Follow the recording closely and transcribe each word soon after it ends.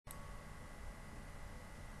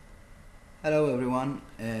Hello everyone.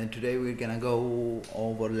 Today we're gonna go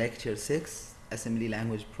over lecture 6, assembly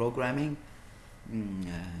language programming.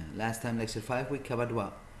 Last time, lecture 5, we covered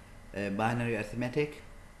what? Binary arithmetic,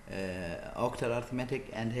 octal arithmetic,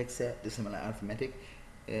 and hexadecimal arithmetic.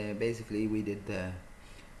 Basically, we did the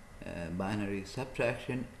binary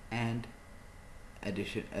subtraction and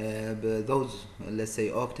addition. Those, let's say,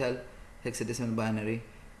 octal, hexadecimal, binary,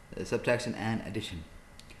 subtraction, and addition.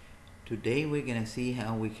 Today we're gonna see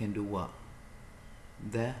how we can do what?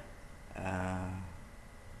 The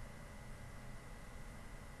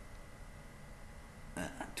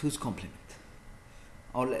two's complement,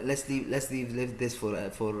 or let's leave this for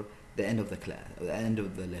the end of the class, the end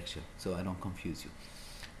of the lecture, so I don't confuse you.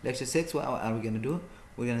 Lecture 6, what are we gonna do?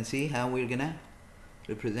 We're gonna see how we're gonna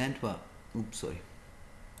represent what?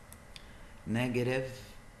 Negative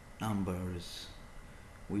numbers.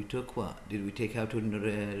 We took what? Did we take how to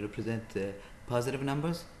represent positive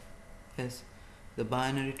numbers? Yes. The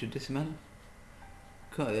binary to decimal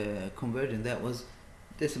conversion, that was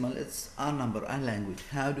decimal. It's our number, our language.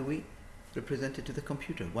 How do we represent it to the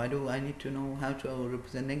computer? Why do I need to know how to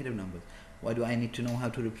represent negative numbers? Why do I need to know how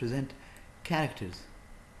to represent characters?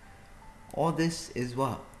 All this is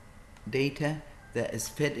what? Data that is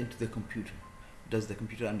fed into the computer. Does the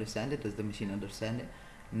computer understand it? Does the machine understand it?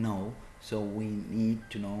 No. So we need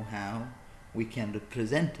to know how we can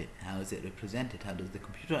represent it. How is it represented? How does the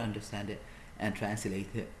computer understand it and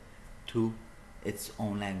translate it to its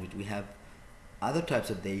own language? We have other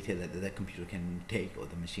types of data that the computer can take, or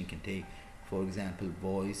the machine can take. For example,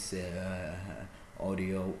 voice,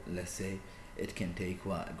 audio, let's say. It can take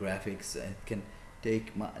what? Graphics. It can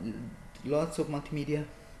take lots of multimedia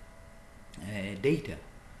data.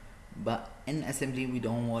 But in assembly, we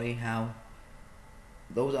don't worry how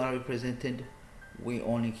those are represented. We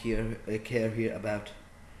only care here about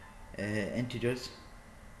integers,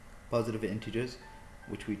 positive integers,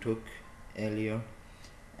 which we took earlier.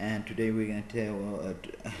 And today we're going to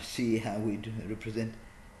see how we represent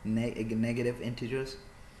negative integers.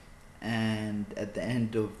 And at the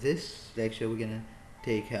end of this lecture, we're going to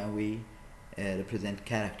take how we represent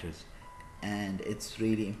characters. And it's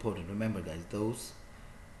really important. Remember, guys, those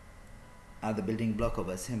are the building block of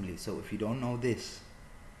assembly. So if you don't know this,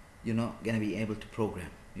 you're not going to be able to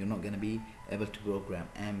program. You're not going to be able to program.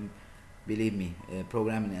 And believe me,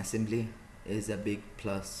 programming assembly is a big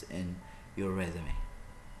plus in your resume.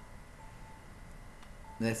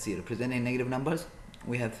 Let's see, representing negative numbers.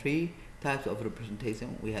 We have three types of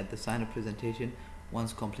representation. We have the sign representation,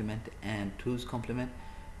 one's complement and two's complement.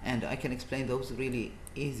 And I can explain those really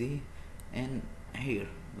easy in here.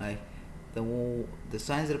 Like the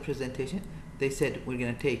signs representation, they said we're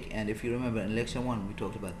going to take, and if you remember in lecture 1 we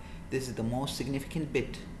talked about, this is the most significant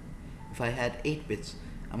bit. If I had 8 bits,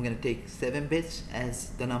 I'm going to take 7 bits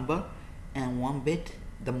as the number, and 1 bit,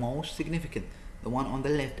 the most significant, the one on the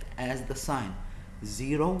left, as the sign.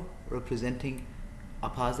 0 representing a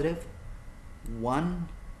positive, 1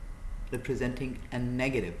 representing a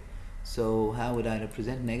negative. So how would I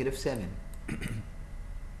represent negative 7?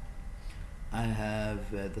 I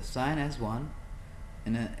have the sign as 1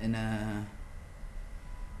 in a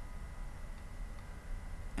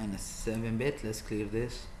 7-bit. Let's clear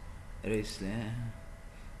this. Erase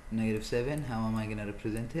negative 7. How am I going to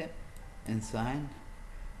represent it? In sign.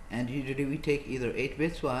 And usually we take either 8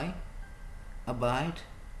 bits, y, a byte,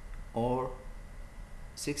 or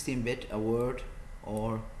 16-bit, a word,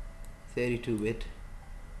 or 32-bit,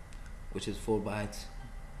 which is 4 bytes,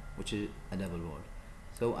 which is a double word.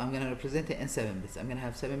 So I'm going to represent it in 7 bits. I'm going to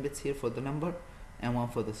have 7 bits here for the number and 1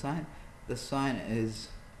 for the sign. The sign is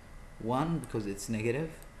 1 because it's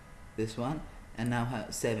negative, this one, and now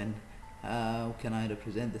 7. How can I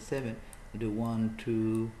represent the 7? I do 1,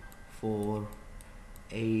 2, 4,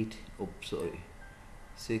 8,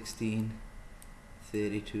 16,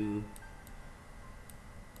 32,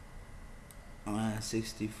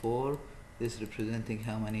 64. This representing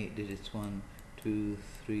how many digits? 1, 2,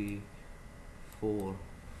 3, 4,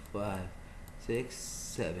 5, 6,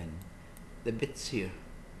 7. The bits here.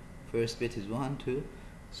 First bit is 1, 2.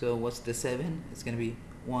 So what's the 7? It's going to be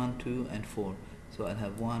 1, 2, and 4. So I'll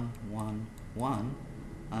have 1, 1, 1,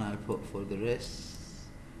 and I'll put for the rest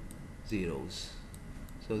zeros.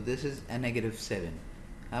 So this is a negative 7.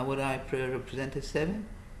 How would I represent a 7?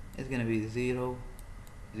 It's going to be 0,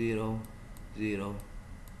 0, 0,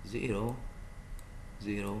 0,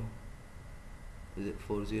 0. Is it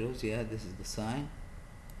 4 zeros? Yeah, this is the sign.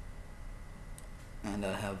 And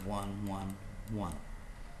I have 1, 1, 1.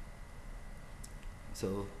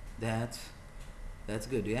 So that's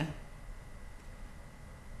good, yeah?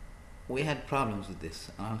 We had problems with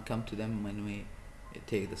this. I'll come to them when we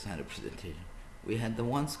take the sign representation. We had the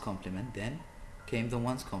ones complement, then came the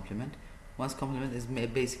ones complement. Ones complement is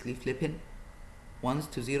basically flipping ones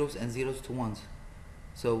to zeros and zeros to ones.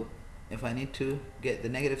 So if I need to get the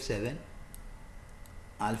 -7,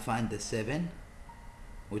 I'll find the 7,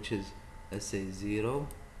 which is, let's say, 0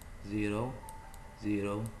 0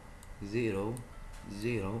 0 0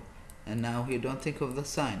 0, and now here don't think of the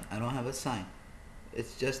sign. I don't have a sign,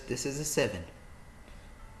 it's just this is a 7.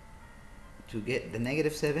 To get the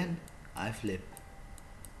 -7, I flip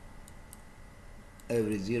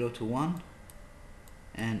every 0 to 1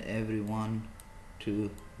 and every 1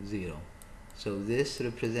 to 0. So this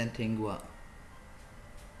representing what?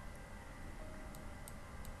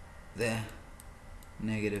 The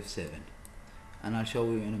 -7. And I'll show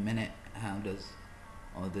you in a minute how does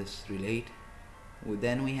all this relate.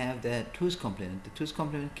 Then we have the 2's complement. The 2's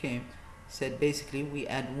complement said basically we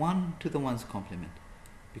add 1 to the 1's complement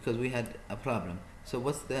because we had a problem. So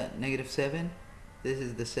what's the -7? This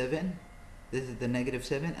is the 7, this is the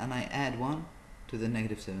 -7, and I add 1 to the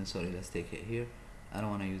 -7. Sorry, let's take it here. I don't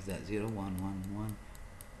want to use that 0 1 1 1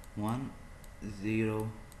 1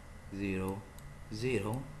 0 0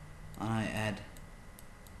 0, and I add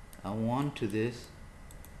a 1 to this.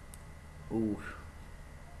 Ooh,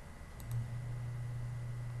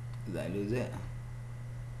 did I lose it?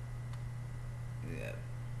 Yeah.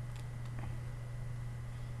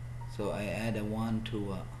 So I add a 1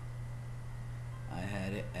 to I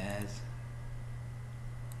had it as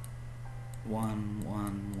 1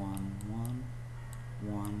 1 1 1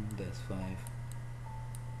 1, that's 5.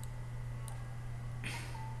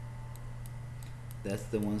 That's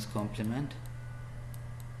the 1's complement.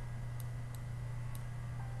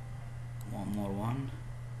 One more 1,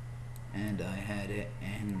 and I had it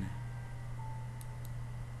in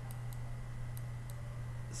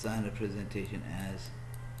sign representation as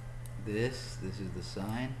this. This is the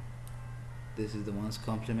sign, this is the 1's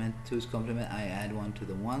complement. 2's complement, I add 1 to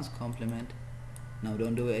the 1's complement. Now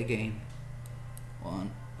don't do it again.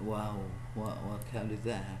 1, wow, how did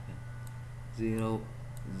that happen? 0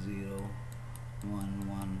 0 1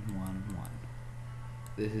 1 1 1.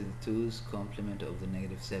 This is the 2's complement of the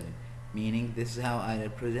 -7, meaning this is how I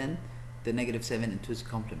represent the -7 in 2's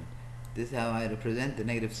complement. This is how I represent the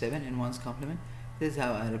 -7 in 1's complement. This is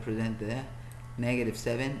how I represent the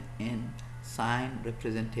 -7 in sign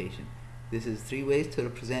representation. This is 3 ways to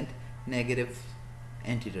represent negative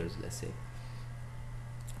integers, let's say.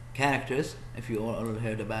 Characters, if you all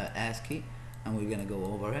heard about ASCII, and we're gonna go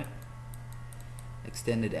over it.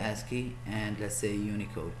 Extended ASCII and let's say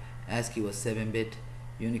Unicode. ASCII was 7-bit,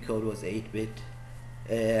 Unicode was 8-bit,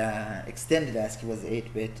 extended ASCII was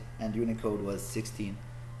 8-bit, and Unicode was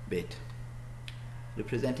 16-bit.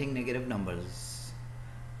 Representing negative numbers.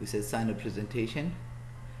 We said sign representation.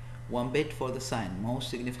 1 bit for the sign, most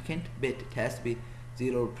significant bit. It has to be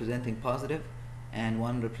 0 representing positive and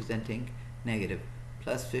 1 representing negative.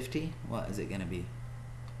 Plus 50, what is it going to be?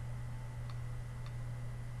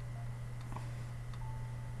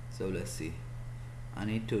 So let's see. I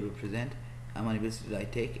need to represent how many bits did I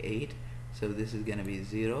take? 8. So this is going to be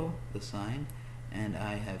 0, the sign, and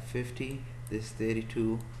I have 50. This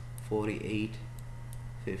 32, 48,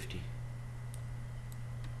 50.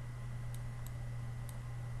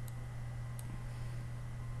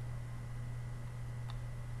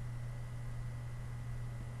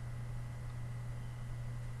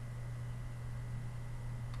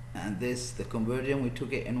 And this, the conversion, we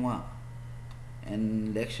took it in what?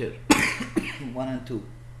 In lecture 1 and 2.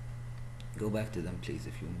 Go back to them please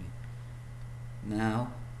if you need.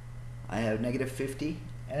 Now I have -50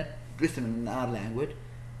 written in our language,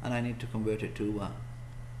 and I need to convert it to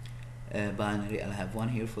binary. I'll have 1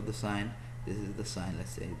 here for the sign. This is the sign,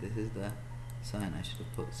 let's say. This is the sign. I should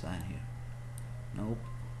have put sign here. Nope.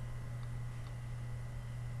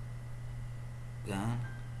 Gone.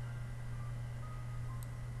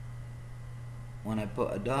 When I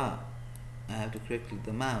put a dot, I have to click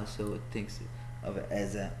the mouse so it thinks of it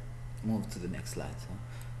as a move to the next slide. So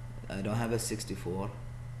I don't have a 64,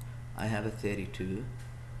 I have a 32,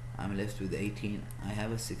 I'm left with 18, I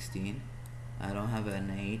have a 16, I don't have an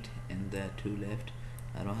 8 in the 2 left,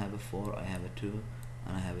 I don't have a 4, I have a 2,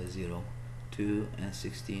 and I have a 0. 2 and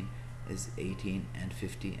 16 is 18 and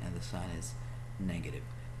 50, and the sign is negative.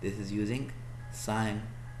 This is using sign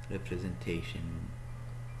representation.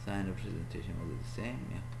 Sign representation was it the same?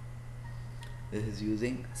 Yeah. This is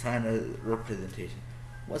using sign representation.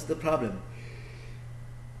 What's the problem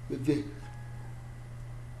with this?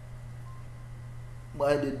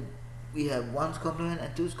 Why did we have 1's complement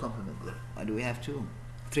and 2's complement there? Why do we have 2?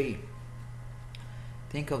 3.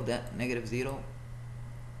 Think of that, -0,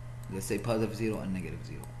 let's say positive 0 and negative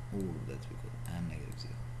 0. Oh, that's because and negative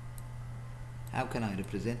 0. How can I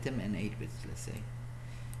represent them in 8 bits? Let's say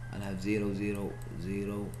I'll have 0 0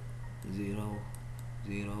 0 0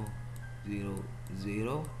 0 0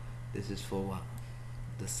 0. This is for what?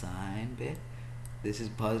 The sign bit. This is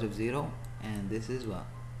positive 0 and this is what?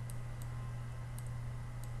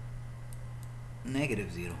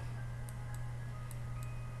 Negative 0.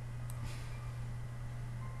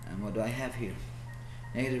 And what do I have here?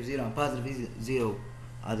 Negative 0 and positive 0.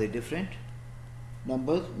 Are they different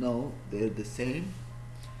numbers? No, they're the same.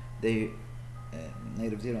 They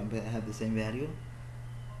negative 0 have the same value.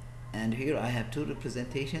 And here I have two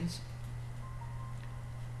representations.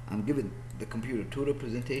 I'm giving the computer two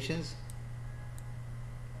representations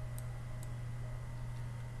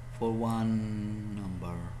for one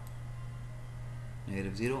number,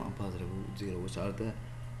 negative 0 and positive 0, which are the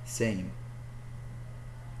same.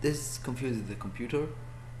 This confuses the computer,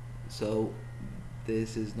 so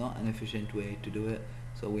this is not an efficient way to do it.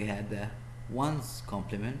 So we had the ones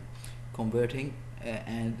complement converting,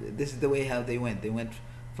 and this is the way how they went. They went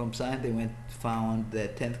from sign, they found the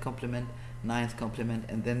 10th complement, 9th complement,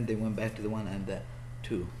 and then they went back to the 1 and the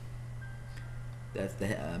 2. That's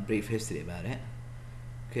the brief history about it.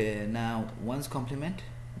 Okay, now ones complement,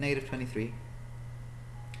 negative 23.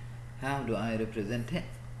 How do I represent it?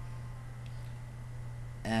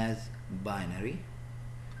 As binary.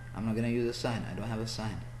 I'm not going to use a sign. I don't have a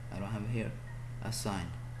sign. I don't have here a sign.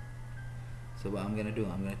 So what I'm going to do,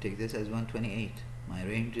 I'm going to take this as 128. My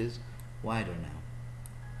range is wider now.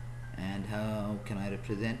 And how can I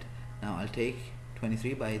represent? Now I'll take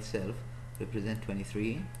 23 by itself, represent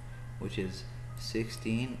 23, which is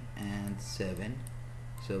 16 and 7.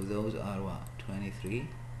 So those are what? 23.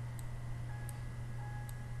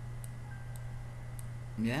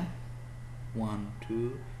 Yeah? 1,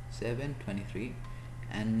 2, 7, 23.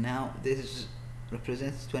 And now this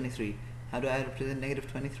represents 23. How do I represent negative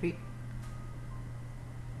 23?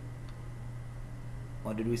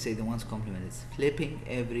 What did we say the ones complement is? Flipping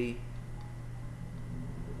every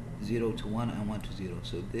 0 to 1 and 1 to 0.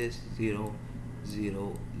 So this 0,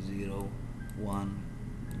 0, 0, 1,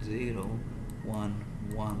 0, 1,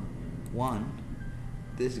 1, 1.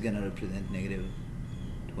 This is gonna represent negative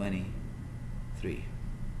 23.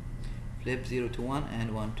 Flip 0 to 1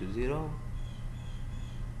 and 1 to 0.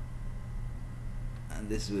 And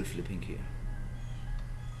this is we're flipping here.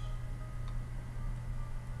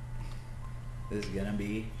 This is gonna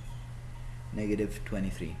be negative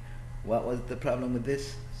 23. What was the problem with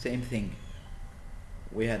this? Same thing.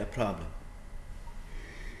 We had a problem.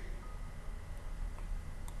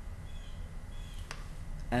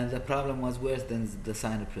 And the problem was worse than the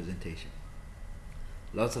sign representation.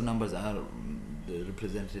 Lots of numbers are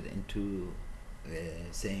represented into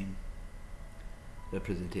same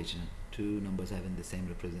representation. Two numbers having the same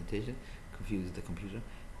representation confuses the computer.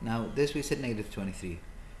 Now this we said negative 23.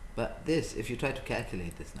 But this, if you try to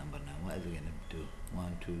calculate this number now, what is it going to do?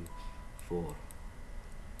 1, 2, 4,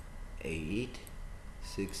 8,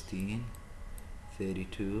 16,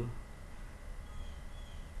 32,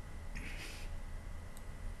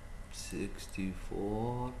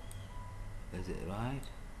 64, is it right?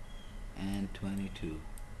 And 22,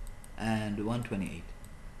 and 128,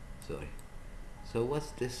 sorry. So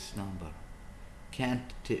what's this number?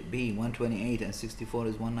 Can't it be 128 and 64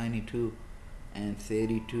 is 192? And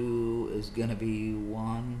 32 is gonna be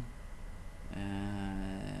 1.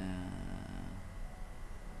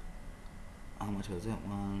 How much was it?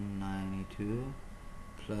 192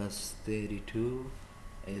 plus 32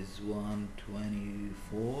 is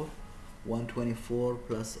 124. 124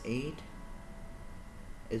 plus 8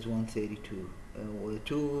 is 132.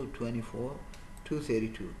 224,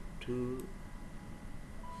 232,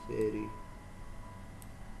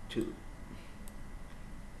 232.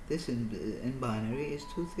 This in binary is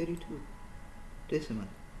 232 decimal.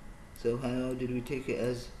 So how did we take it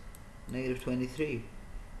as negative 23?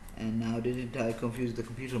 And now didn't I confuse the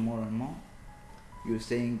computer more and more? You're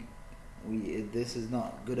saying this is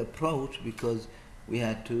not good approach because we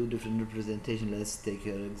had two different representations. Let's take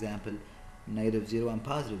your example, negative 0 and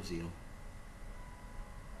positive 0.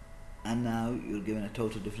 And now you're given a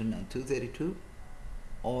total different 232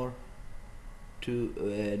 or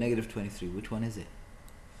negative 23. Which one is it?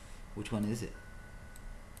 Which one is it?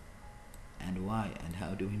 And why? And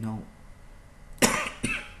how do we know?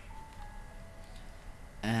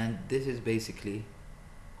 And this is basically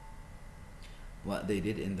what they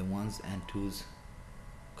did in the ones and twos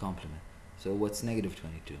complement. So what's negative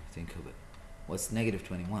 22? Think of it. What's negative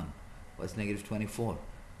 21? What's negative 24?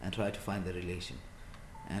 And try to find the relation.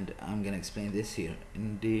 And I'm gonna explain this here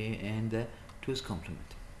in the twos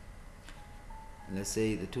complement. let's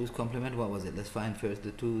say the 2's complement, what was it? Let's find first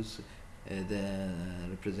the 2's, the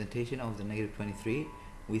representation of the negative 23.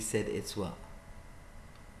 We said it's what?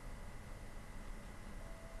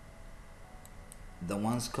 The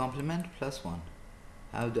 1's complement plus 1.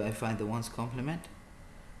 How do I find the 1's complement?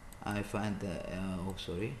 I find the, oh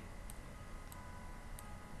sorry,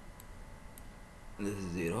 this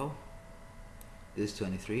is 0, this is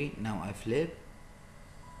 23. Now I flip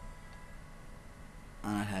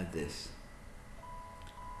and I have this.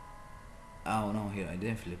 Oh no, here I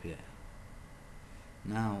didn't flip yet.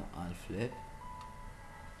 Now I'll flip.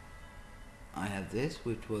 I have this,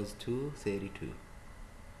 which was 232.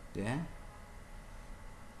 Yeah,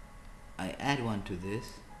 I add 1 to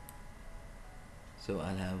this, so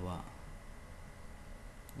I'll have what?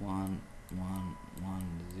 1 1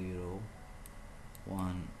 1 0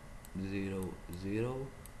 1 0 0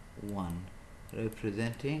 1,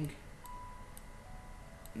 representing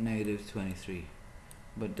negative 23.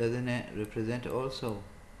 But doesn't it represent also,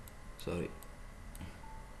 sorry,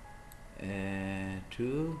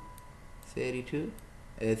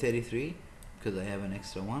 33, because I have an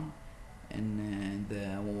extra 1, and the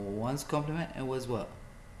 1's complement, it was what?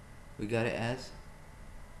 We got it as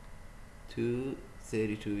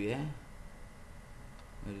 232, yeah?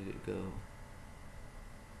 Where did it go?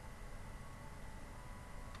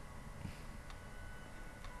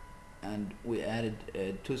 And we added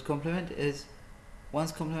 2's complement is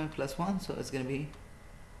 1's complement plus 1, so it's going to be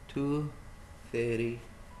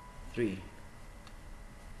 233.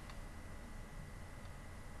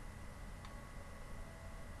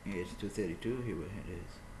 Here it's 232, here it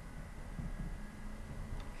is.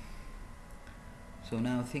 So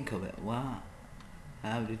now think of it. Wow,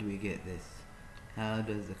 how did we get this? How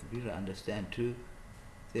does the computer understand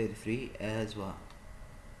 233 as what?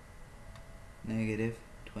 Negative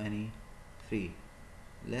 23.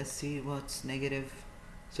 Let's see what's negative.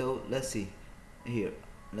 So let's see here,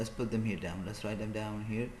 let's put them here down, let's write them down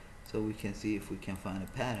here so we can see if we can find a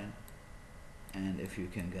pattern, and if you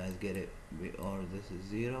can guys get it. Or this is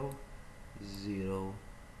 0 0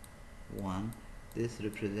 1, this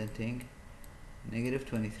representing negative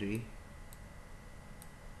 23,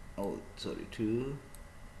 oh sorry, 2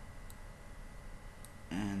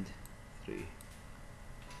 and 3.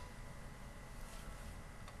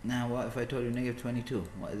 Now what if I told you negative 22?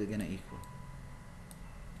 What is it gonna equal?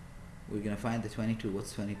 We're gonna find the 22.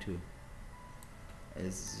 What's 22?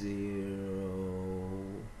 Is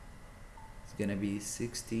 0, it's gonna be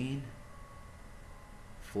 16,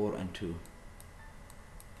 4 and 2.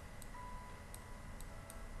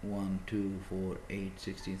 1 2 4 8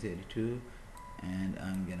 16 32, and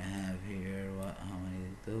I'm gonna have here what, how many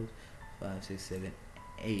is those? 5 6 7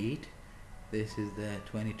 8. This is the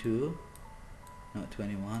 22, not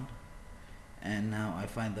 21. And now I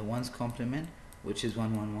find the 1's complement, which is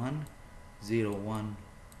 1 1 1 0 1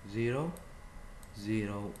 0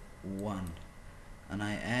 0 1, and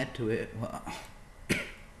I add to it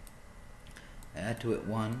I add to it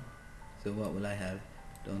 1. So what will I have?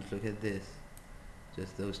 Don't look at this,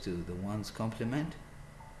 just those two. The 1's complement,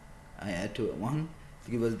 I add to it 1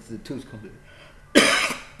 to give us the 2's complement.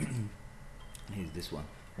 Here's this one.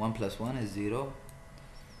 1 plus 1 is 0,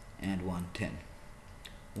 and 1 10.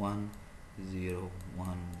 1 0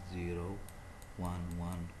 1 0 1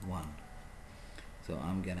 1 1. So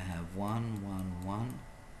I'm gonna have 1 1 1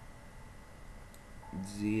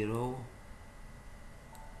 0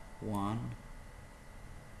 1.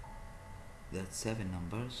 That's 7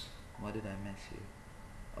 numbers. What did I miss here?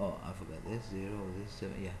 Oh, I forgot this 0, this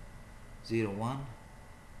 7, yeah. 0 1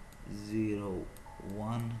 0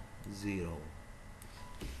 1 0.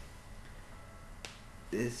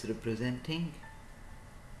 This representing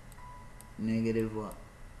negative what?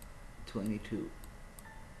 22.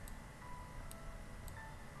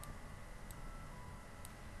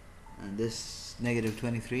 And this negative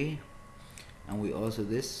 23, and we also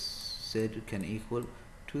this said can equal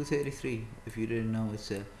 233. If you didn't know, it's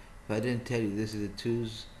a, if I didn't tell you this is a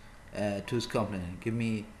 2's complement, give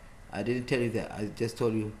me, I didn't tell you that, I just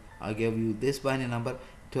told you, I gave you this binary number,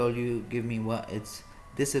 told you give me what its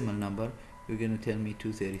decimal number, you're gonna tell me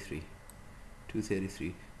 233.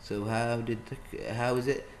 233. So how is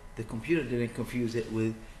it the computer didn't confuse it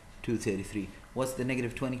with 233? What's the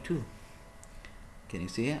negative 22? Can you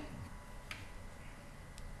see it?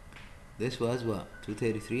 This was what?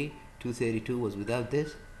 233. 232 was without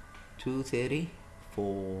this.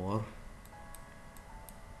 234.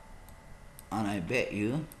 And I bet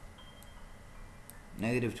you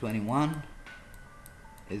negative 21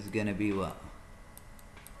 is gonna be what?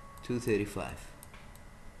 235.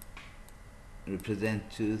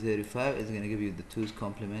 Represent 235 is gonna give you the 2's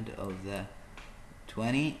complement of the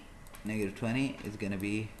 20, negative 20 is gonna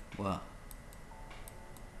be what?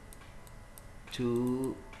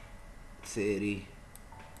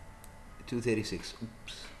 236.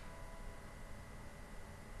 Oops.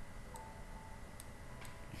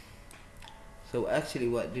 So actually,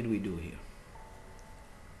 what did we do here?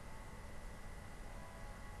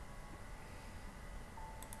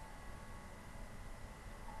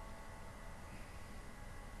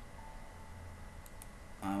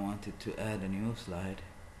 I wanted to add a new slide.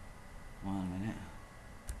 1 minute.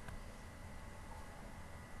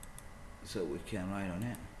 So we can write on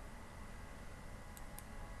it.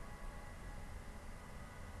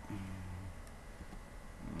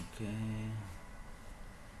 Okay.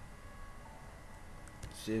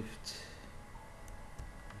 Shift.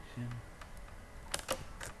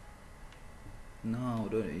 No,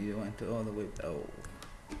 don't you want to all the way. Oh.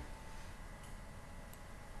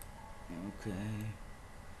 Okay.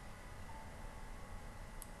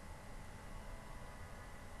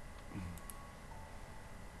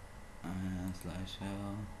 And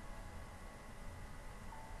slideshow.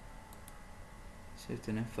 Shift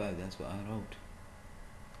and F5. That's what I wrote.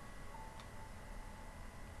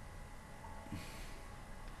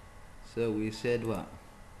 So we said what?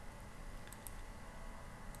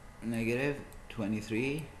 Negative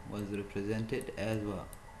 23 was represented as what?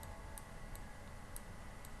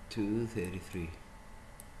 233.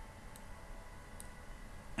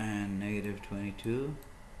 And negative 22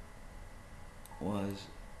 was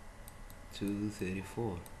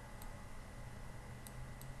 234.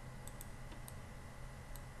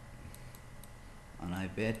 And I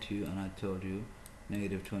bet you, and I told you,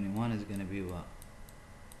 negative 21 is going to be what?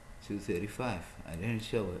 235. I didn't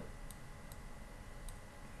show it.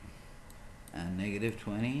 And negative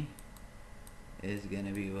 20 is going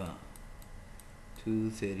to be what?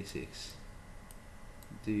 236.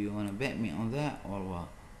 Do you want to bet me on that or what?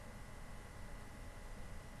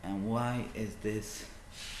 And why is this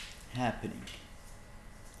happening?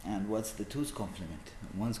 And what's the 2's complement,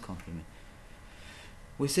 1's complement?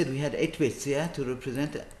 We said we had 8 bits, yeah, to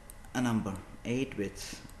represent a number. 8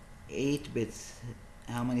 bits. 8 bits.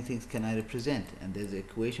 How many things can I represent? And there's the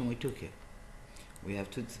equation we took it. We have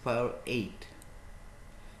 2 to the power 8.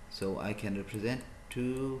 So I can represent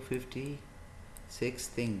 256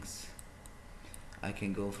 things. I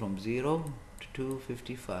can go from 0 to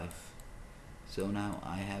 255. So now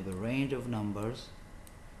I have a range of numbers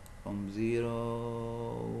from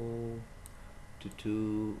 0 to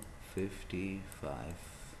 255.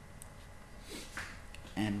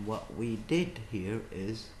 And what we did here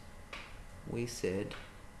is we said,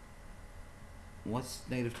 what's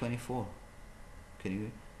negative 24? Can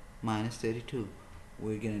you? Minus 32.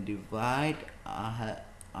 We're going to divide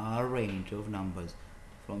our range of numbers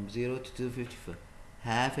from 0 to 255.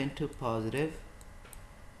 Half into positive,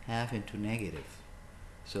 half into negative.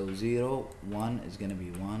 So 0, 1 is going to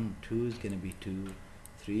be 1, 2 is going to be 2,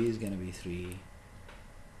 3 is going to be 3.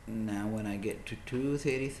 Now when I get to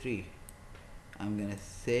 233, I'm going to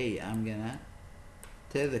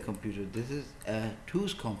tell the computer this is a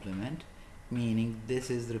 2's complement, meaning this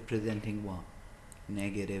is representing what?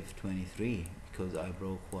 Negative 23, because I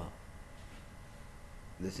broke what?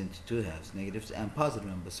 This into 2 halves, negatives and positive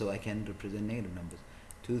numbers, so I can represent negative numbers.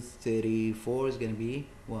 234 is going to be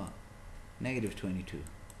what? Negative 22.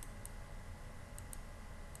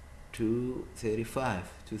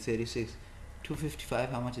 235, 236,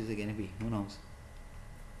 255, how much is it going to be? Who knows?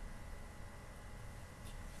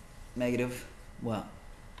 Negative what?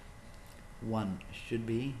 1 should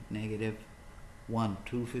be negative 1.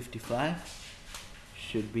 255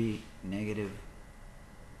 should be negative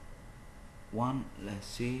 1. Let's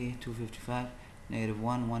see, 255, negative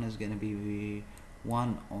 1. 1 is going to be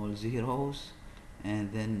 1 all zeros,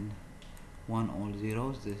 and then 1 all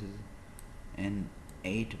zeros. This is an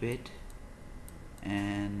 8-bit,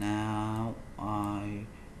 and now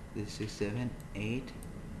this 6, 7, 8.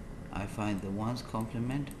 I find the 1's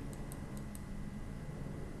complement,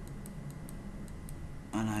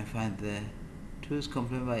 and I find the 2's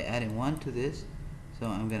complement by adding 1 to this. So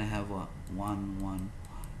I'm gonna have what? 1, 1,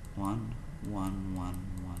 1, 1, 1,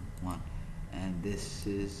 1, 1, and this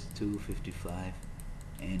is 255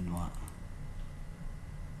 in 1.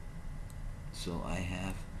 So I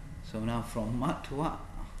have, so now from what to what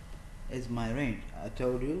is my range? I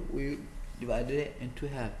told you we divided it into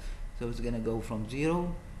half. So it's gonna go from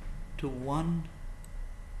 0 to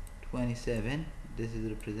 127. This is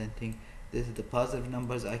representing, this is the positive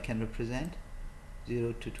numbers I can represent,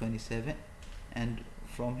 0 to 27. And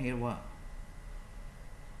from here what?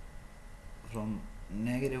 From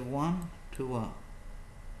negative 1 to what?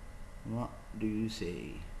 What do you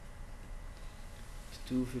say?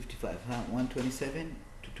 255. 127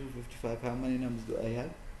 to 255. How many numbers do I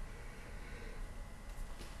have?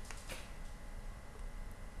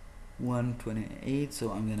 128.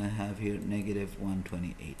 So I'm gonna have here negative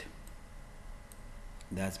 128.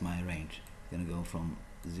 That's my range. It's gonna go from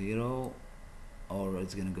 0, or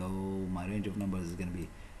it's gonna go, my range of numbers is gonna be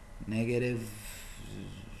negative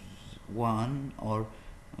 1, or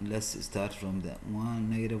let's start from the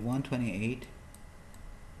negative 128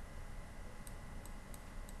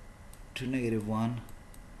 to negative 1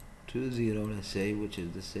 to 0, let's say, which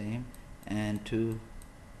is the same, and to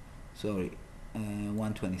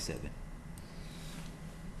 127.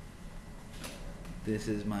 This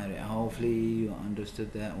is my, hopefully you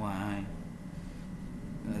understood that. Why?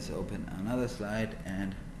 Let's open another slide,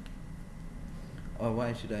 and or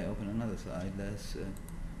why should I open another slide? Let's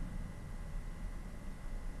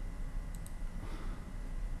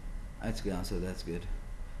it's gone, so that's good.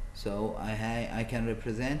 So I can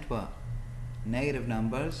represent what? Negative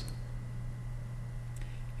numbers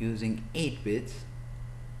using 8 bits.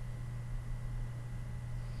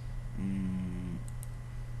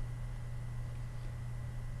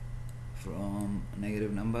 From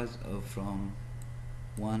negative numbers from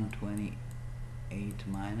 128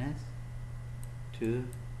 minus to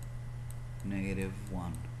negative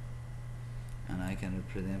 1, and I can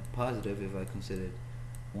represent positive if I consider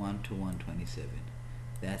 1 to 127.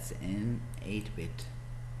 That's in 8-bit.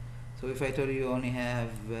 So if I told you only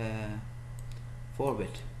have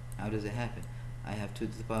 4-bit, how does it happen? I have 2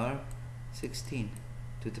 to the power 16,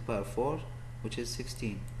 2 to the power 4, which is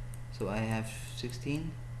 16. So I have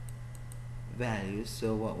 16 values.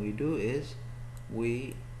 So what we do is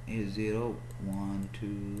we is 0, 1,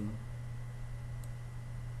 2,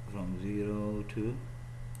 from 0 to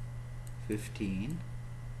 15.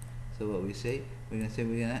 So what we say, we're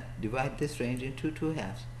gonna divide this range into 2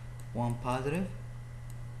 halves, 1 positive,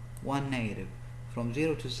 1 negative. From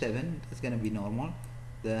 0 to 7, that's gonna be normal,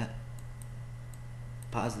 the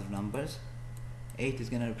positive numbers. 8 is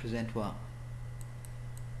gonna represent what?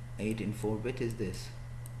 8 in 4-bit is this.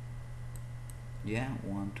 Yeah,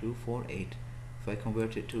 1, 2, 4, 8. If I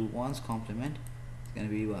convert it to 1's complement, it's gonna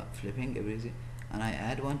be what? Flipping everything, and I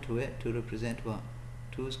add 1 to it to represent what?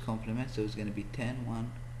 2's complement. So it's gonna be 10,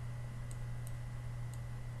 1,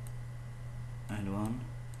 and 1,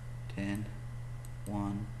 10,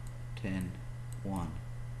 1, 10, 1.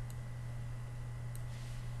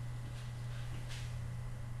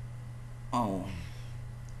 Oh,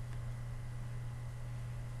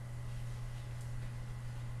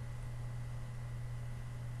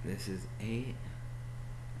 this is 8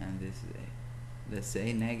 and this is 8. Let's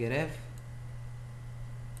say negative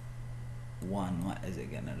 1, what is it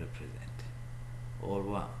gonna represent? Or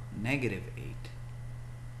what? Negative 8.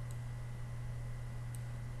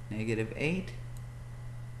 Negative 8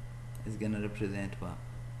 is gonna represent what?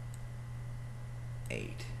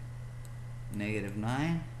 8. Negative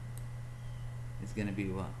 9 is gonna be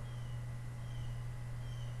what?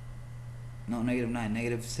 No, negative 9,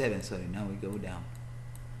 negative 7, sorry, now we go down.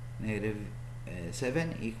 Negative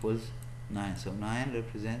 7 equals 9, so 9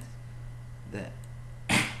 represents the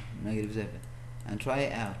negative 7. And try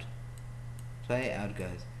it out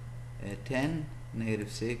guys. 10,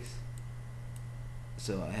 negative 6,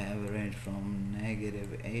 so I have a range from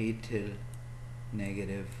negative 8 till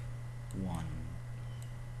negative 1.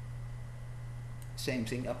 Same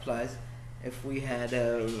thing applies if we had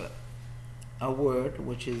a word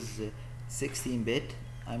which is 16-bit.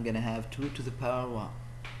 I'm gonna have 2 to the power 1,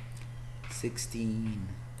 16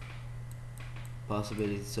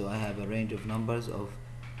 possibilities. So I have a range of numbers of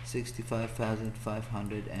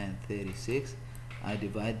 65,536. I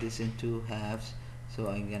divide this into halves, so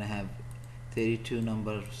I'm gonna have 32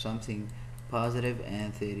 number something positive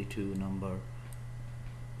and 32 number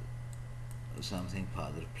something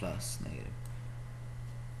positive plus negative.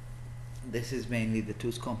 This is mainly the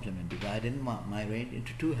 2's complement, dividing my range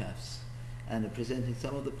into 2 halves and representing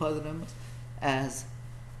some of the positive numbers as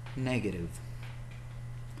negative.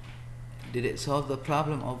 Did it solve the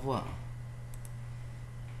problem of what?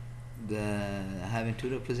 The having 2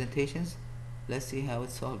 representations? Let's see how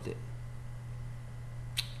it solved it.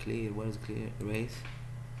 Clear, what is clear? Erase.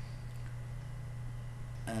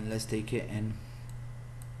 And let's take it and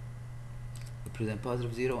represent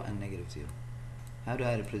positive 0 and negative 0. How do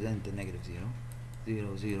I represent the negative 0?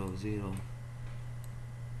 0, 0, 0.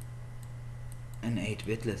 In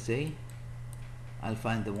 8-bit, let's say. I'll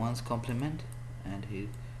find the 1's complement, and here,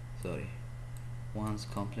 sorry, 1's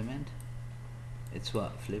complement. It's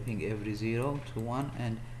what? Flipping every 0 to 1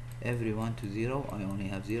 and every 1 to 0. I only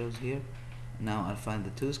have zeros here. Now I'll find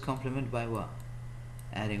the 2's complement by what?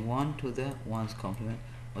 adding 1 to the 1's complement.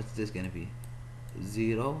 What's this going to be?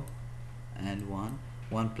 0 and 1.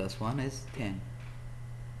 1 plus 1 is 10.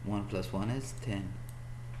 1 plus 1 is 10.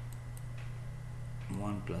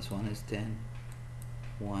 1 plus 1 is 10.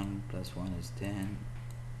 1 plus 1 is 10.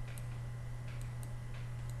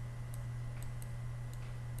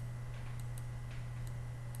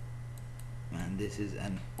 And this is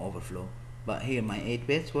an overflow. But here my 8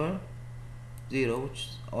 bits were 0, which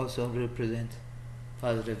also represents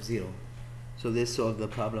positive 0. So this solved the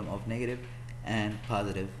problem of negative and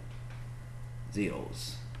positive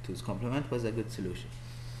zeros. 2's complement was a good solution.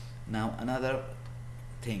 Now another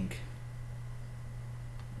thing.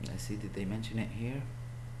 Let's see, did they mention it here?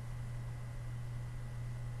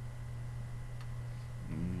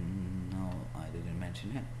 No, I didn't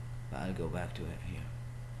mention it, but I'll go back to it here.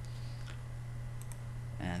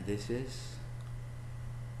 And this is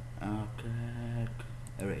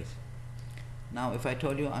erase. Now if I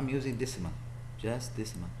told you I'm using decimal, just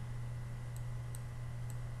decimal,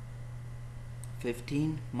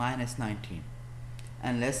 15 minus 19,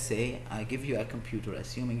 and let's say I give you a computer,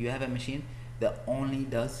 assuming you have a machine that only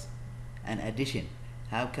does an addition,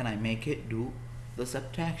 how can I make it do the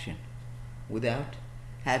subtraction without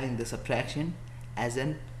having the subtraction as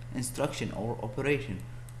an instruction or operation?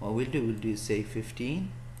 What we'll do say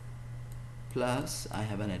 15 plus, I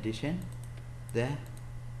have an addition, the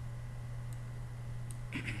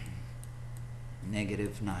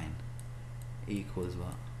negative 9 equals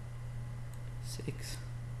what? 6.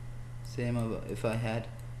 Same if I had,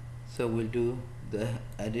 so we'll do the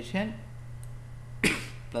addition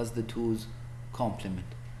plus the 2's complement.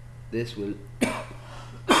 This will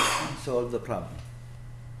solve the problem.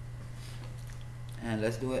 And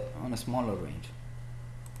let's do it on a smaller range,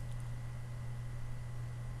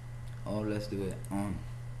 or let's do it on,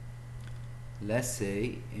 let's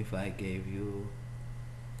say if I gave you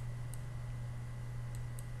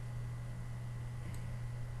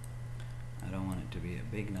I don't want it to be a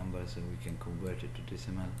big number, so we can convert it to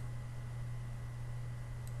decimal.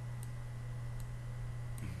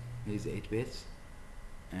 Here's 8 bits,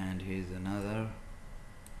 and here's another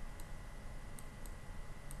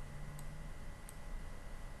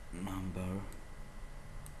number,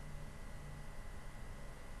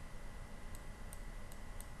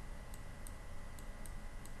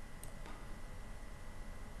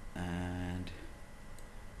 and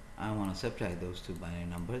I want to subtract those two binary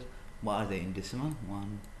numbers. What are they in decimal?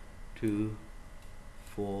 1, 2,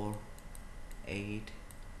 4, 8,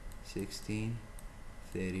 16,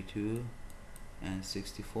 32, and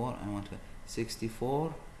 64. I want to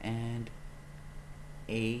 64 and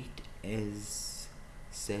 8 is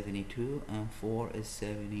 72, and 4 is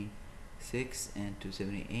 76, and 2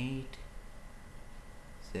 78,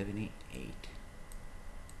 78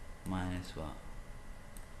 minus what?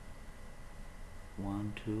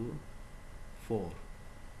 1, 2, 4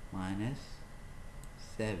 minus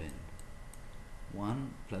 7.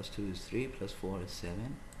 1 plus 2 is 3, plus 4 is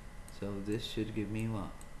 7. So this should give me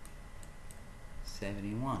what?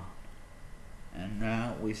 71. And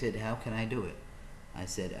now we said, how can I do it? I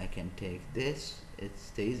said I can take this, it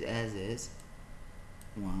stays as is,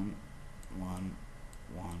 1, 1,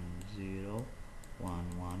 1, 0, 1,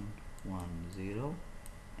 1, 1, 0,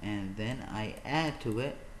 and then I add to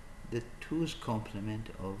it the 2's complement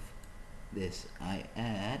of this. I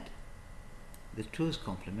add the 2's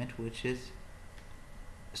complement, which is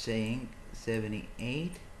saying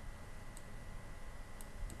 78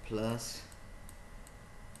 plus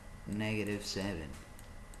negative 7,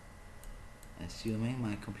 assuming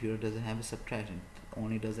my computer doesn't have a subtraction, it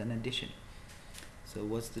only does an addition. So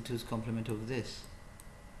what's the 2's complement of this?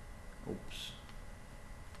 Oops.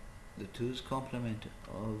 The 2's complement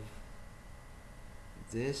of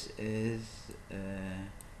this is,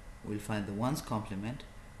 we'll find the 1's complement,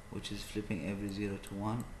 which is flipping every 0 to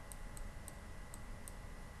 1.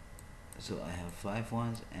 So I have 5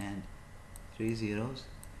 1's and 3 zeros,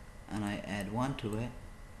 and I add 1 to it,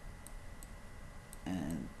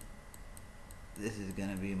 and this is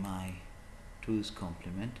gonna be my 2's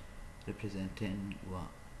complement, representing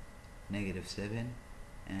what? Negative 7,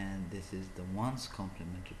 and this is the 1's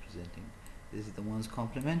complement, representing, this is the 1's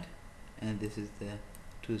complement, and this is the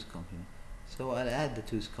 2's complement. So I'll add the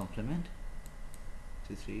 2's complement,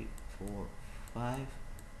 2, 3, 4, 5,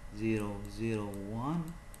 0, 0,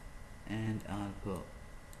 1, and I'll put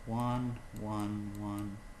 1, 1,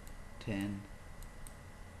 1, 10,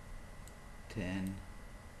 10,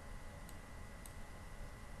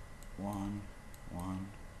 1, 1,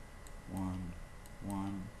 1,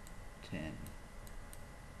 1, 10.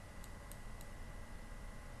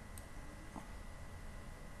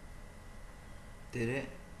 Did it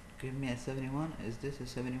give me a 71? Is this a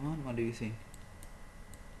 71? What do you think?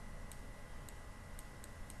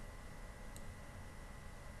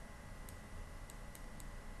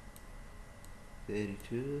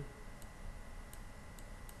 $32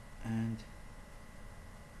 and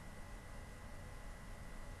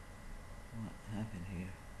what happened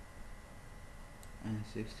here? And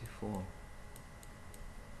 64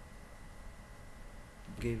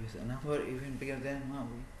 gave us a number even bigger than what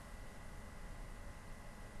we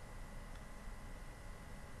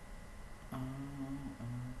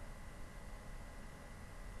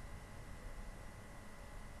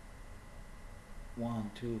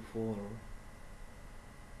 1, 2, 4,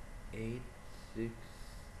 8, 6,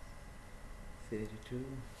 32.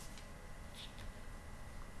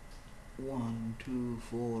 1, 2,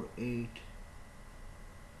 4, 8,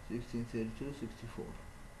 16, 32, 64.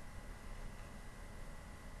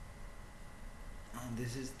 And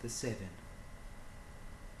this is the 7.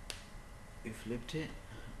 We flipped it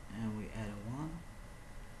and we add a 1.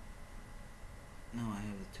 Now I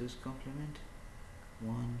have the 2's complement.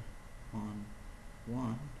 1, 1,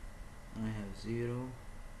 1, and I have 0,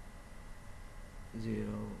 0,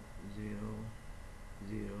 0,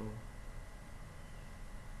 0.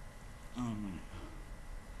 Oh man,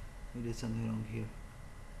 we did something wrong here.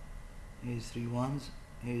 Here's 3 1s,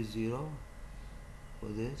 here's 0 for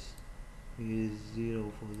this, here's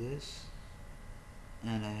 0 for this,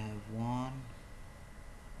 and I have 1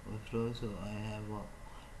 overflow, so I have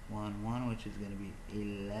 1, 1, which is going to be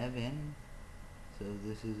 11. So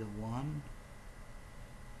this is a 1.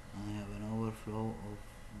 I have an overflow of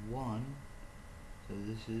 1, so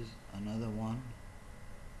this is another 1,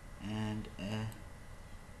 and a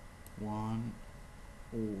 1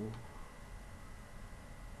 or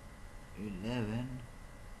 11,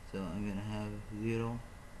 so I'm gonna have 0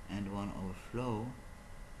 and 1 overflow.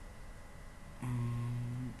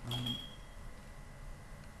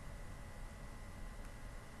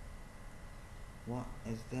 What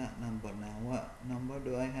is that number now? What number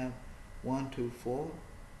do I have? 1, 2, 4.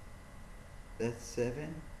 That's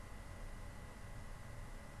 7.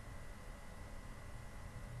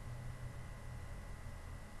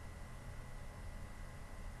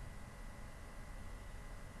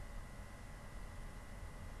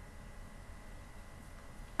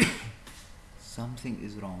 Something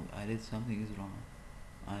is wrong. I did something is wrong.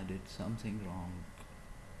 I did something wrong.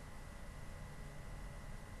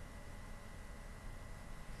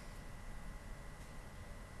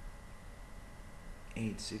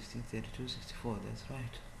 Eight, 16, 32, 64, that's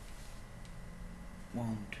right.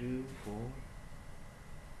 1, 2, 4,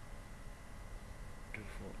 2,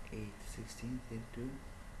 4, 8, 16, 32,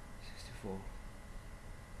 64.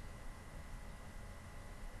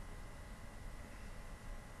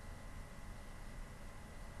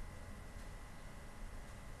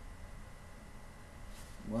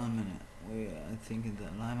 One minute, I think in the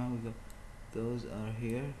alignment we go, those are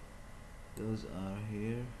here, those are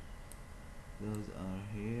here, those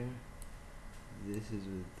are here, this is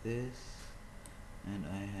with this, and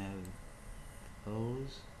I have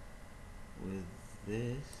those with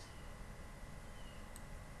this.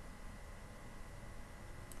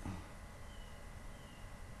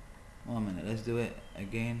 One minute, let's do it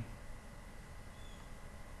again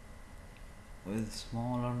with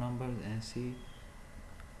smaller numbers and see.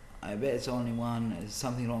 I bet it's only one. There's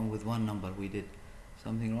something wrong with one number. We did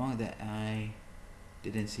something wrong that I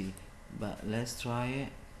didn't see, but let's try it.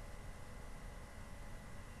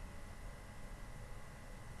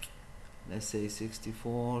 Let's say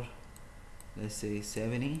 64, let's say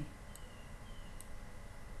 70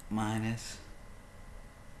 minus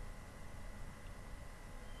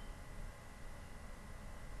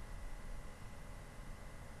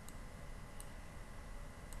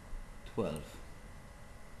 12.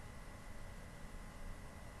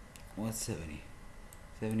 What's 70?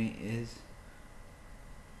 70 is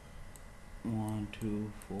 1,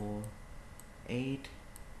 2, 4, 8,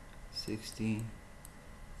 16,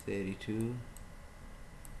 32,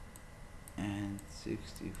 and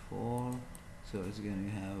 64. So it's going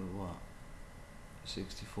to have what?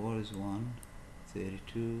 64 is 1,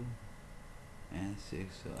 32, and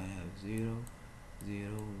 6. So I have 0, 0,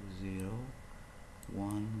 0,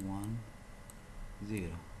 1, 1, 0.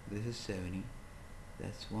 This is 70.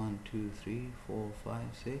 That's 1, 2, 3, 4, 5,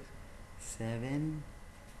 6, 7,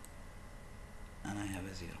 and I have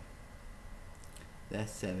a 0.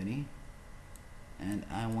 That's 70, and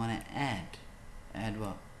I want to add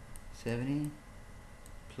what? 70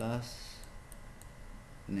 plus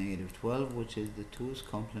negative 12, which is the 2's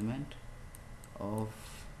complement of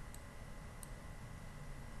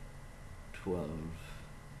 12.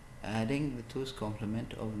 adding the 2's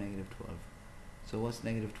complement of negative 12. So what's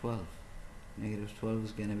negative 12? Negative 12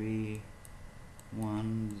 is gonna be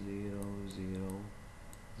 1 0 0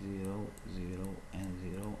 0 0 and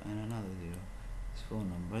 0 and another 0. It's 4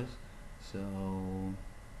 numbers. So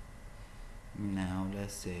now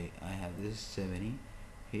let's say I have this 70.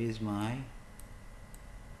 Here's my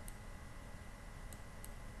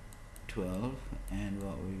 12, and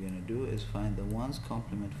what we're gonna do is find the 1's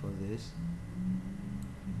complement for this,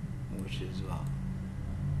 which is what?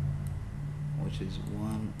 Which is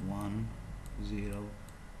 1 1 0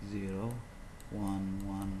 0 1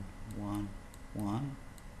 1 1 1.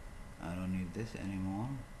 I don't need this anymore,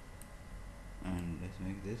 and let's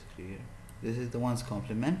make this clear. This is the 1's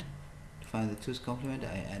complement. To find the 2's complement,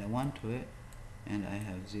 I add a 1 to it, and I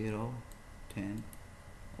have 0 10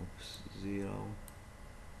 0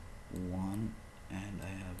 1, and I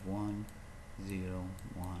have 1 0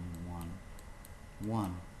 1 1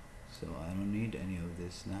 1. So I don't need any of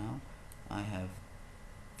this now. I have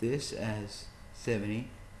this as 70,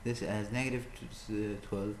 this as negative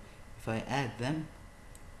 12. If I add them,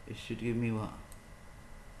 it should give me what?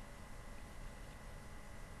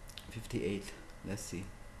 58. Let's see.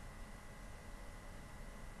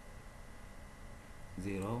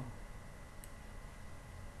 0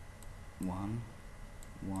 1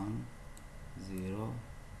 1 0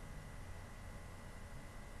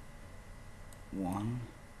 1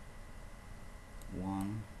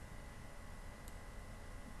 1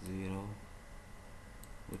 0,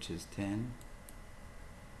 which is 10,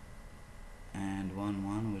 and 1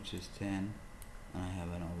 1, which is 10, and I have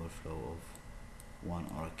an overflow of 1,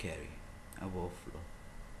 or a carry, overflow.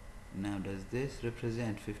 Now does this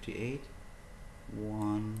represent 58?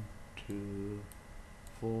 1 2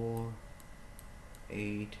 4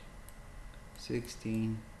 8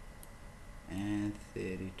 16 and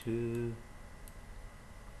 32.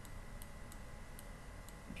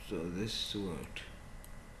 So this worked.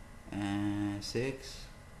 6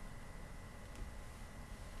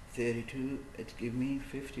 32, it give me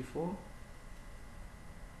 54.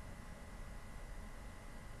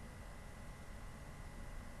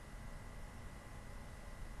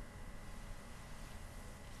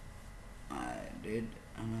 I did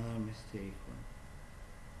another mistake.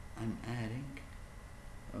 I'm adding,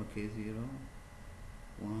 okay, 0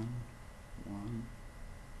 1 1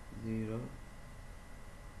 0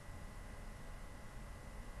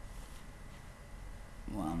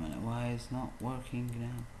 1 minute. Why is not working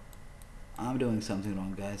now? I'm doing something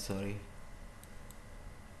wrong, guys, sorry.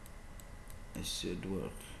 It should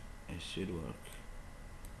work, it should work,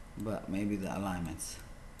 but maybe the alignments.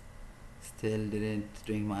 Still didn't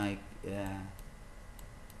drink my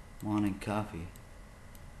morning coffee.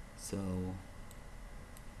 So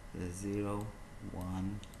the 0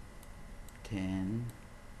 1 10,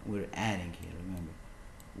 we're adding here, remember,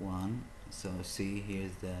 1. So see,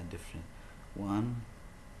 here's the difference. 1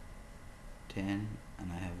 10,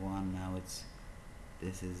 and I have 1. Now it's,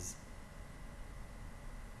 this is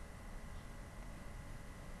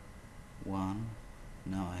 1.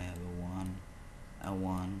 Now I have a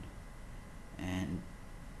 1 and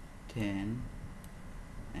 10,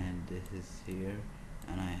 and this is here,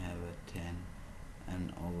 and I have a 10,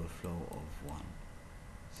 an overflow of 1.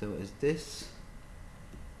 So is this,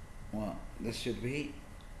 well, this should be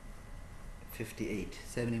 58.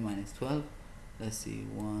 70 minus 12, let's see,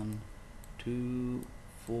 1 2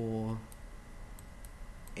 4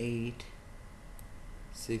 8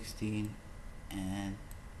 16 and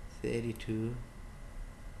 32.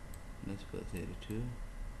 Let's put 32.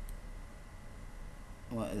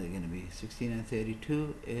 What is it going to be? 16 and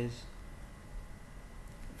 32 is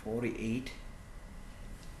 48,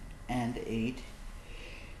 and 8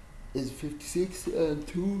 is 56, and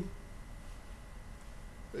 2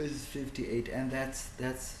 is 58, and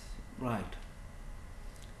that's right.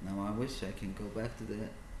 Now I wish I can go back to the,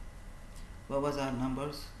 what was our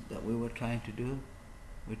numbers that we were trying to do?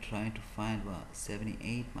 We're trying to find what,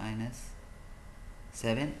 78 minus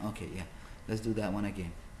 7? Okay, yeah, let's do that one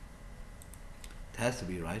again. It has to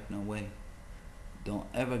be right, no way. Don't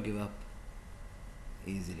ever give up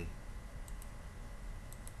easily.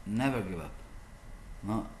 Never give up.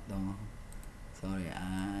 No, don't. Sorry,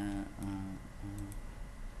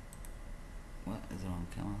 what is wrong?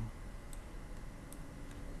 Come on.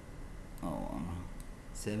 Oh,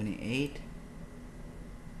 78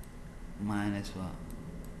 minus what?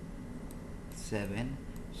 7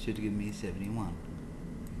 should give me 71.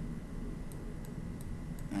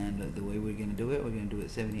 And the way we're going to do it, we're going to do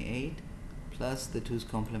it 78 plus the 2's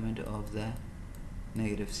complement of the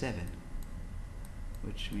negative 7,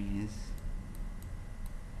 which means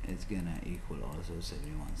it's gonna equal also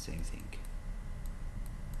 71, same thing.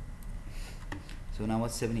 So now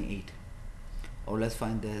what's 78? Or let's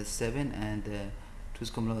find the 7 and the 2's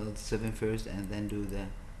complement of the 7 first and then do the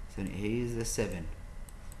 7. Here's the 7.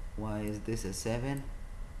 Why is this a 7?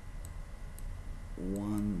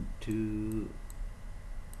 1, 2,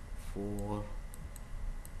 4,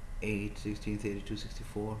 8, 16, 32,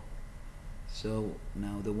 64. So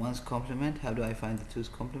now the 1's complement, how do I find the 2's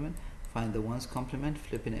complement? Find the 1's complement,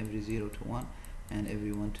 flipping every 0 to 1 and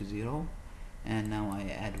every 1 to 0. And now I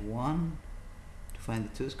add 1 to find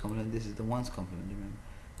the 2's complement. This is the 1's complement, remember.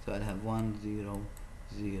 So I'll have 1, 0,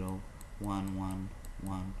 0, 1, 1,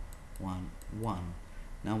 1, 1, 1.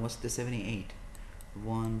 Now what's the 78?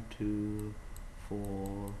 1, 2,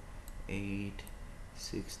 4, 8,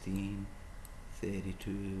 16,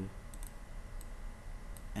 32,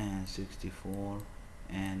 and 64,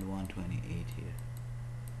 and 128 here.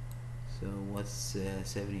 So what's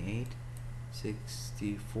 78?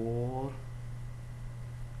 64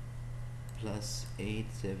 plus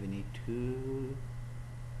 8, 72,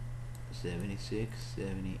 76,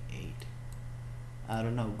 78. I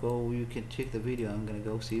don't know, go, you can check the video. I'm gonna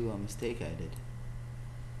go see what mistake I did.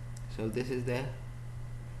 So this is the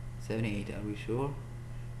 78, are we sure?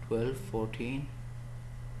 12, 14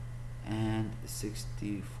 and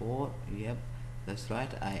 64. Yep, that's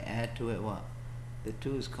right. I add to it what? The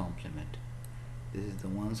 2's complement. This is the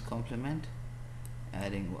 1's complement,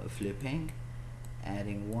 adding flipping,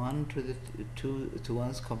 adding 1 to the 2 to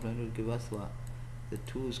 1's complement will give us what? The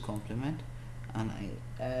 2's complement, and I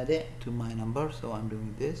add it to my number. So I'm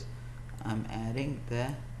doing this, I'm adding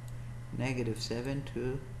the -7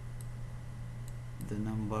 to the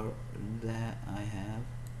number that I have,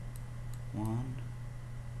 1,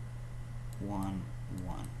 1,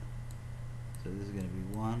 1. So this is going to be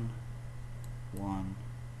 1, 1,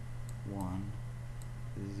 1,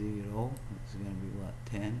 0. This is going to be what?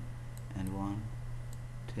 10 and 1,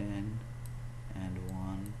 10 and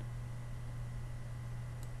 1,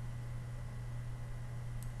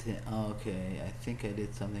 10. Okay, I think I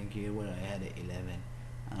did something here where I had 11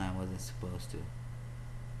 and I wasn't supposed to.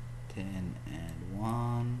 10 and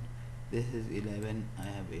 1. This is 11. I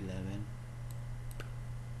have 11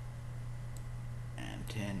 and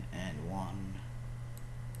 10 and 1.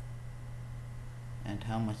 And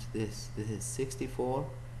how much this? This is 64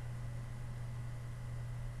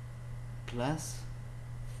 plus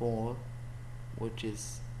 4, which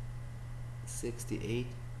is 68,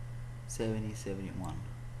 70, 71.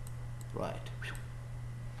 Right.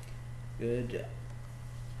 Good.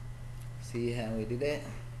 See how we did it?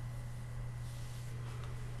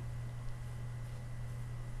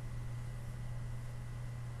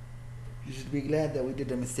 You should be glad that we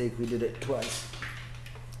did a mistake. We did it twice.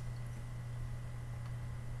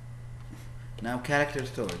 Now character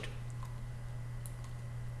storage.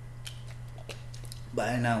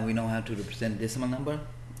 By now we know how to represent decimal number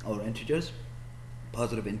or integers,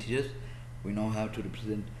 positive integers. We know how to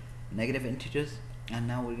represent negative integers, and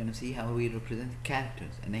now we're going to see how we represent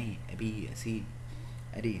characters, an A, a B, a C,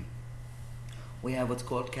 a D. We have what's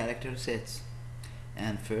called character sets,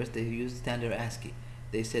 and first they use standard ASCII.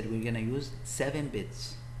 They said we're going to use 7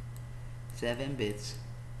 bits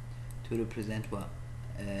to represent what?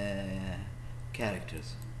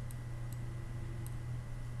 Characters,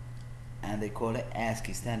 and they call it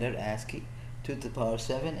ASCII, standard ASCII. 2 to the power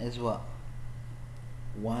 7 is what?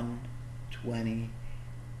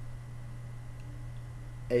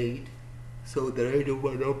 128. So the range of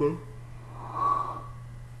my number,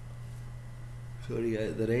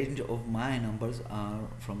 the range of my numbers are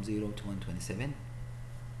from 0 to 127.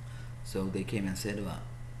 So they came and said, well,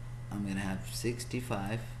 I'm gonna have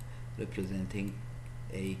 65 representing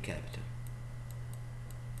a capital,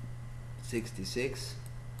 66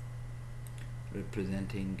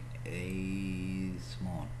 representing a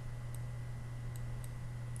small,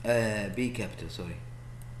 B capital, sorry,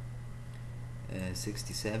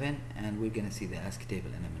 67, and we're gonna see the ASCII table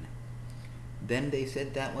in a minute. Then they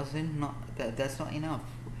said that wasn't that's not enough.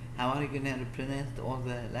 How are you gonna represent all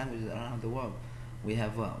the languages around the world? We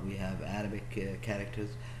have what? We have Arabic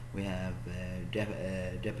characters. We have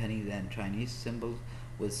Japanese and Chinese symbols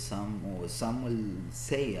with some, or some will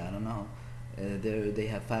say, I don't know, they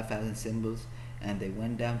have 5,000 symbols, and they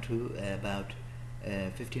went down to about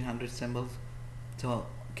 1,500 symbols. So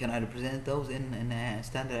can I represent those in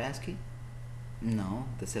standard ASCII? No,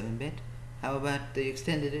 the 7-bit. How about they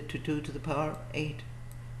extended it to 2 to the power 8,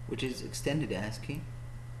 which is extended ASCII,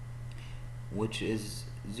 which is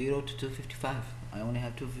 0 to 255. I only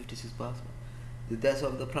have 256 possible. Did that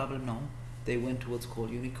solve the problem? No. They went to what's called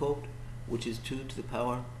Unicode, which is 2 to the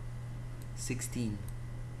power 16.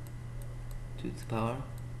 to the power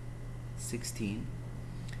 16,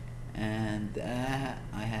 and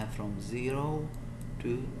I have from 0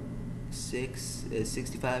 to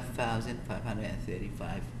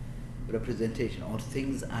 65,535 representation or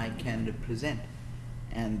things I can represent,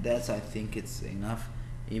 and that's, I think it's enough.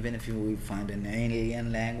 Even if we find an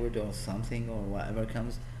alien language or something or whatever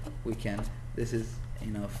comes, we can, this is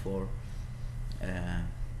enough for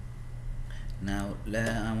now.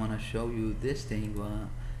 I want to show you this thing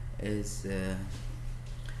is the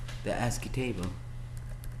ASCII table.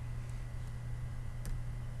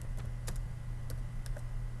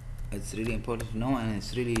 It's really important to know, and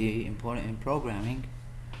it's really important in programming,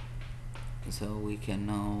 so we can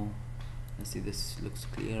know. Let's see, this looks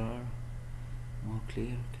clearer, more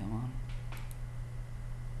clear, come on.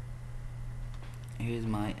 Here's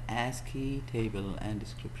my ASCII table and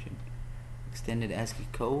description. Extended ASCII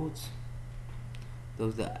codes,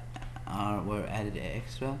 those that were added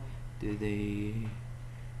extra. Do they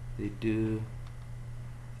do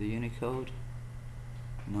the Unicode?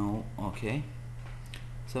 No. Okay,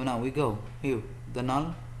 so now we go here, the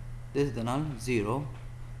null, this is the null, 0,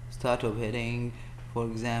 start of heading. For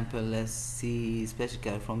example, let's see, special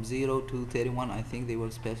character from 0 to 31, I think they were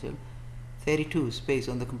special. 32 space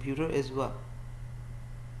on the computer is what?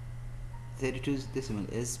 32 decimal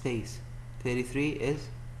is space. 33 is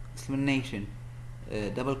exclamation.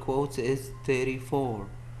 Double quotes is 34.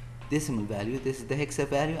 Decimal value, this is the hexa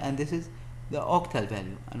value, and this is the octal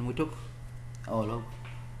value, and we took all of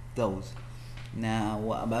those. Now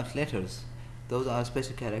what about letters? Those are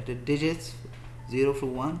special character. Digits 0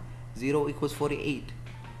 through 1. 0 equals 48.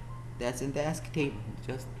 That's in the ASCII table.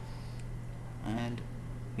 Just, and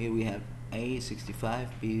here we have A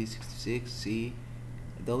 65, B 66, C.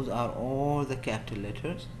 Those are all the capital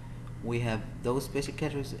letters. We have those special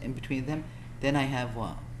characters in between them. Then I have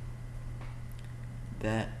what?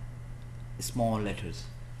 The small letters.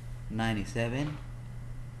 97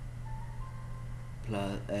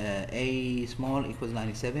 plus A small equals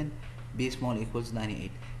 97, B small equals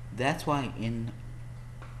 98. That's why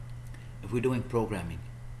if we're doing programming,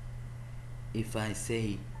 if I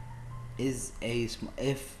say if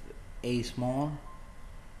A small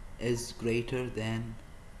is greater than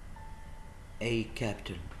A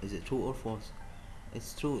capital, is it true or false?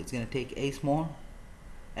 It's true. It's gonna take A small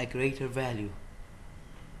a greater value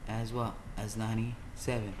as well as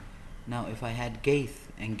 97. Now if I had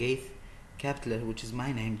Gaith, and Gaith capital letter, which is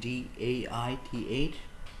my name, Gaith,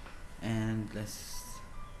 and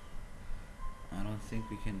I don't think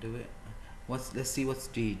we can do it. Let's see what's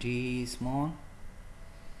G. G small.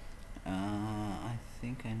 I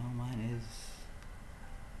think I know mine is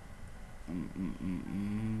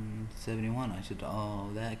 71. I should. Oh,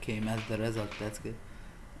 that came as the result. That's good.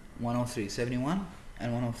 103, 71,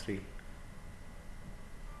 and 103.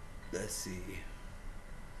 Let's see.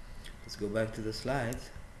 Let's go back to the slides.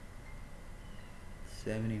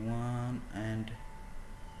 71 and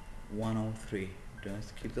 103.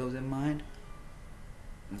 Just keep those in mind.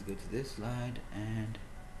 Let's go to this slide and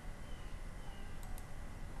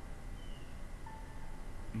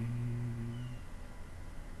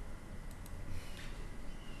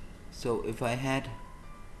so if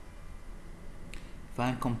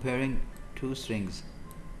I'm comparing two strings,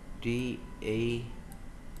 D A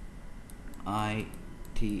I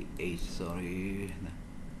T H, sorry,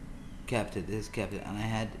 capital, this is capital, and I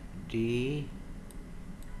had D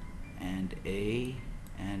and A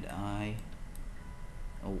and I,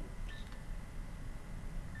 oh,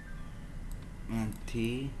 and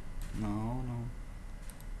T, no,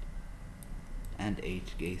 and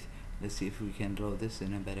H, Gaith. Let's see if we can draw this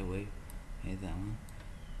in a better way. Hey, that one.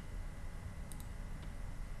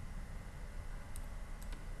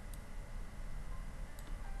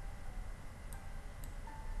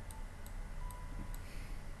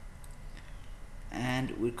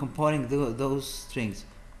 And we're comparing those strings.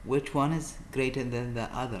 Which one is greater than the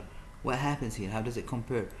other? What happens here? How does it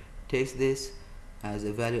compare? Takes this as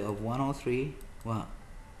a value of 103. What?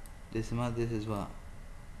 This amount. This is what?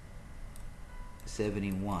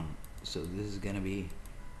 71. So this is gonna be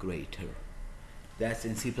greater. That's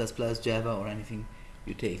in C++, Java, or anything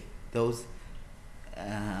you take. Those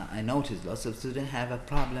I noticed lots of students have a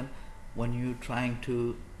problem when you're trying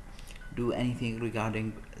to do anything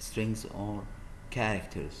regarding strings or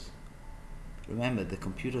characters. Remember, the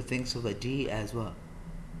computer thinks of a G as well,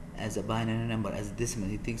 as a binary number, as a decimal.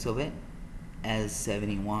 He thinks of it as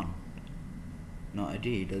 71, not a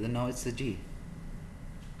G. He doesn't know it's a G.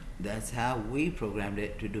 That's how we programmed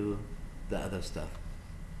it to do the other stuff.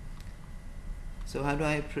 So how do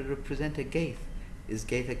I represent a Gaith? Is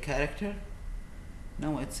Gaith a character?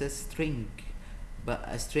 No, it's a string. but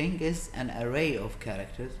a string is an array of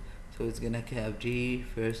characters, so it's gonna have G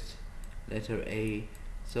first, letter A,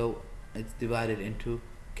 so it's divided into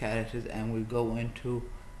characters, and we'll go into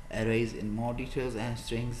arrays in more details and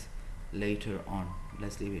strings later on.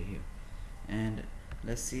 Let's leave it here and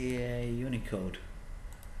let's see Unicode.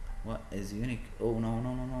 What is Unicode? Oh,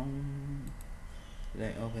 no.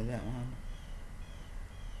 Did I open that one?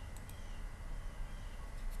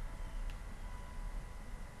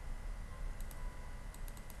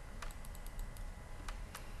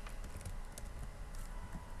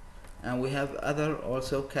 And we have other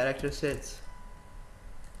also character sets.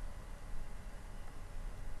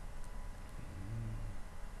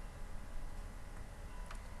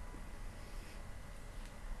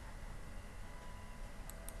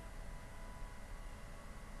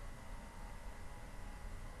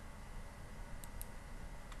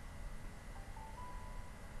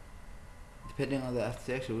 Depending on the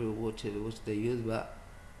architecture which they use, but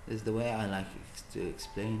this is the way I like to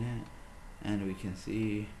explain it. And we can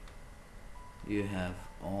see you have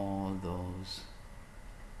all those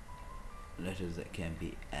letters that can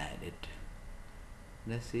be added.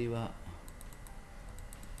 Let's see what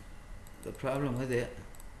the problem with it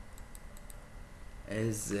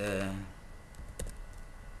is.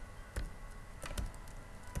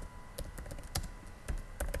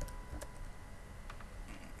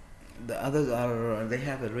 The others are, they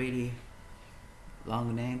have a really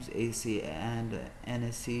long names, ASCII and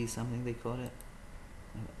NSC, something they call it,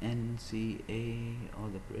 NCA, or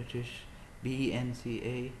the British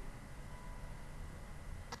BNCA.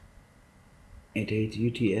 It is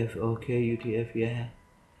UTF, okay, UTF, yeah,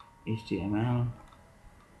 HTML.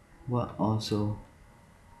 What also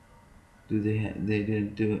do they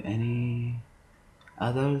didn't do any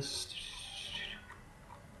others?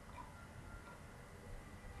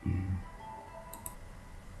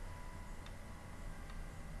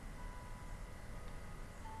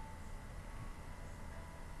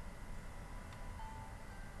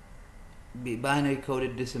 Binary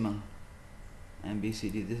coded decimal and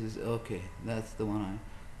BCD. This is okay, that's the one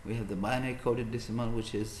we have the binary coded decimal,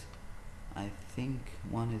 which is, I think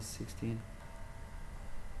one is 16.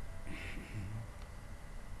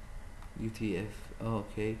 UTF,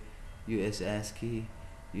 okay, US ASCII,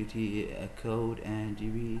 Unicode and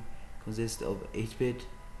GB consist of 8-bit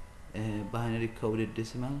binary coded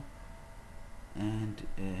decimal, and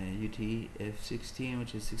UTF-16,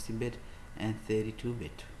 which is 16-bit, and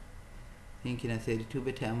 32-bit. Thinking at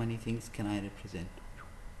 32-bit, how many things can I represent?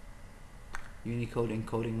 Unicode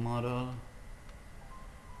encoding model.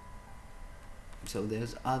 So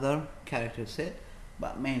there's other character set,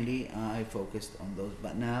 but mainly I focused on those.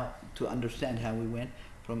 But now to understand how we went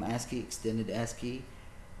from ASCII, extended ASCII,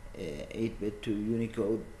 8-bit to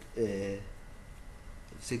Unicode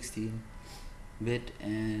 16-bit,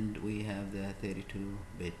 and we have the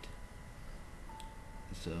 32-bit.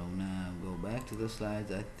 So now go back to the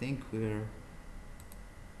slides. I think we're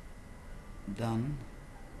done.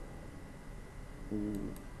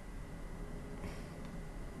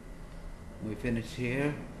 We finished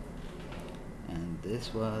here, and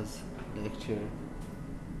this was lecture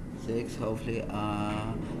 6. Hopefully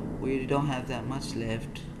we don't have that much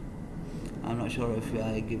left. I'm not sure if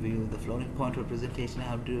I give you the floating point representation,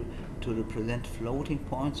 how to represent floating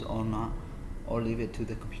points or not, or leave it to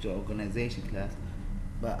the computer organization class,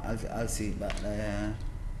 but I'll see. But I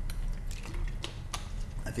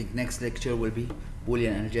think next lecture will be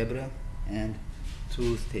Boolean algebra and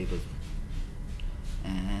truth tables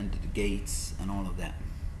and gates and all of that.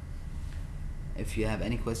 If you have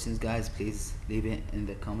any questions, guys, please leave it in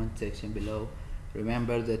the comment section below.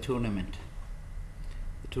 Remember the tournament.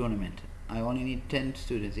 I only need 10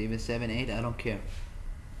 students, even 7, 8, I don't care.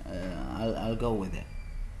 I'll go with it.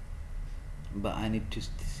 But I need to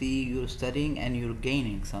see you're studying and you're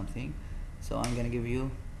gaining something. So I'm gonna give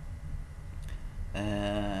you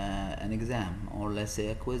an exam, or let's say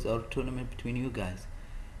a quiz or tournament between you guys.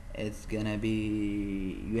 It's gonna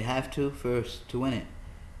be, you have to first, to win it,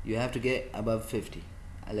 you have to get above 50,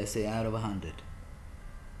 let's say out of 100.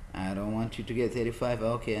 I don't want you to get 35,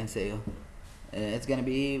 okay, and say it's gonna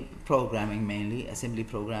be programming, mainly assembly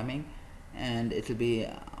programming, and it'll be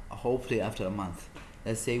hopefully after a month.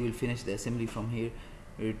 Let's say we'll finish the assembly from here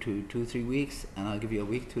to 2-3 weeks, and I'll give you a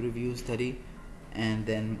week to review, study, and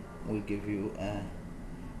then we'll give you a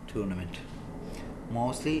tournament.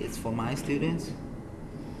 Mostly it's for my students,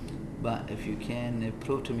 but if you can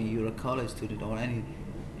prove to me you're a college student or any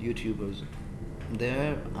YouTubers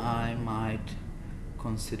there, I might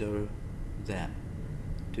consider that.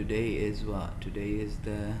 Today is what? Today is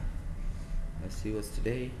the, let's see what's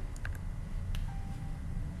today.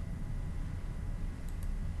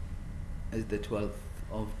 is the 12th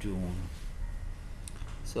of June.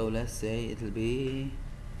 So let's say it will be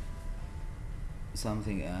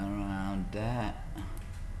something around that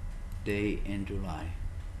day in July.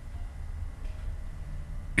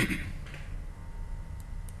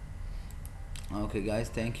 Okay guys,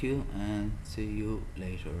 thank you and see you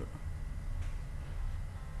later.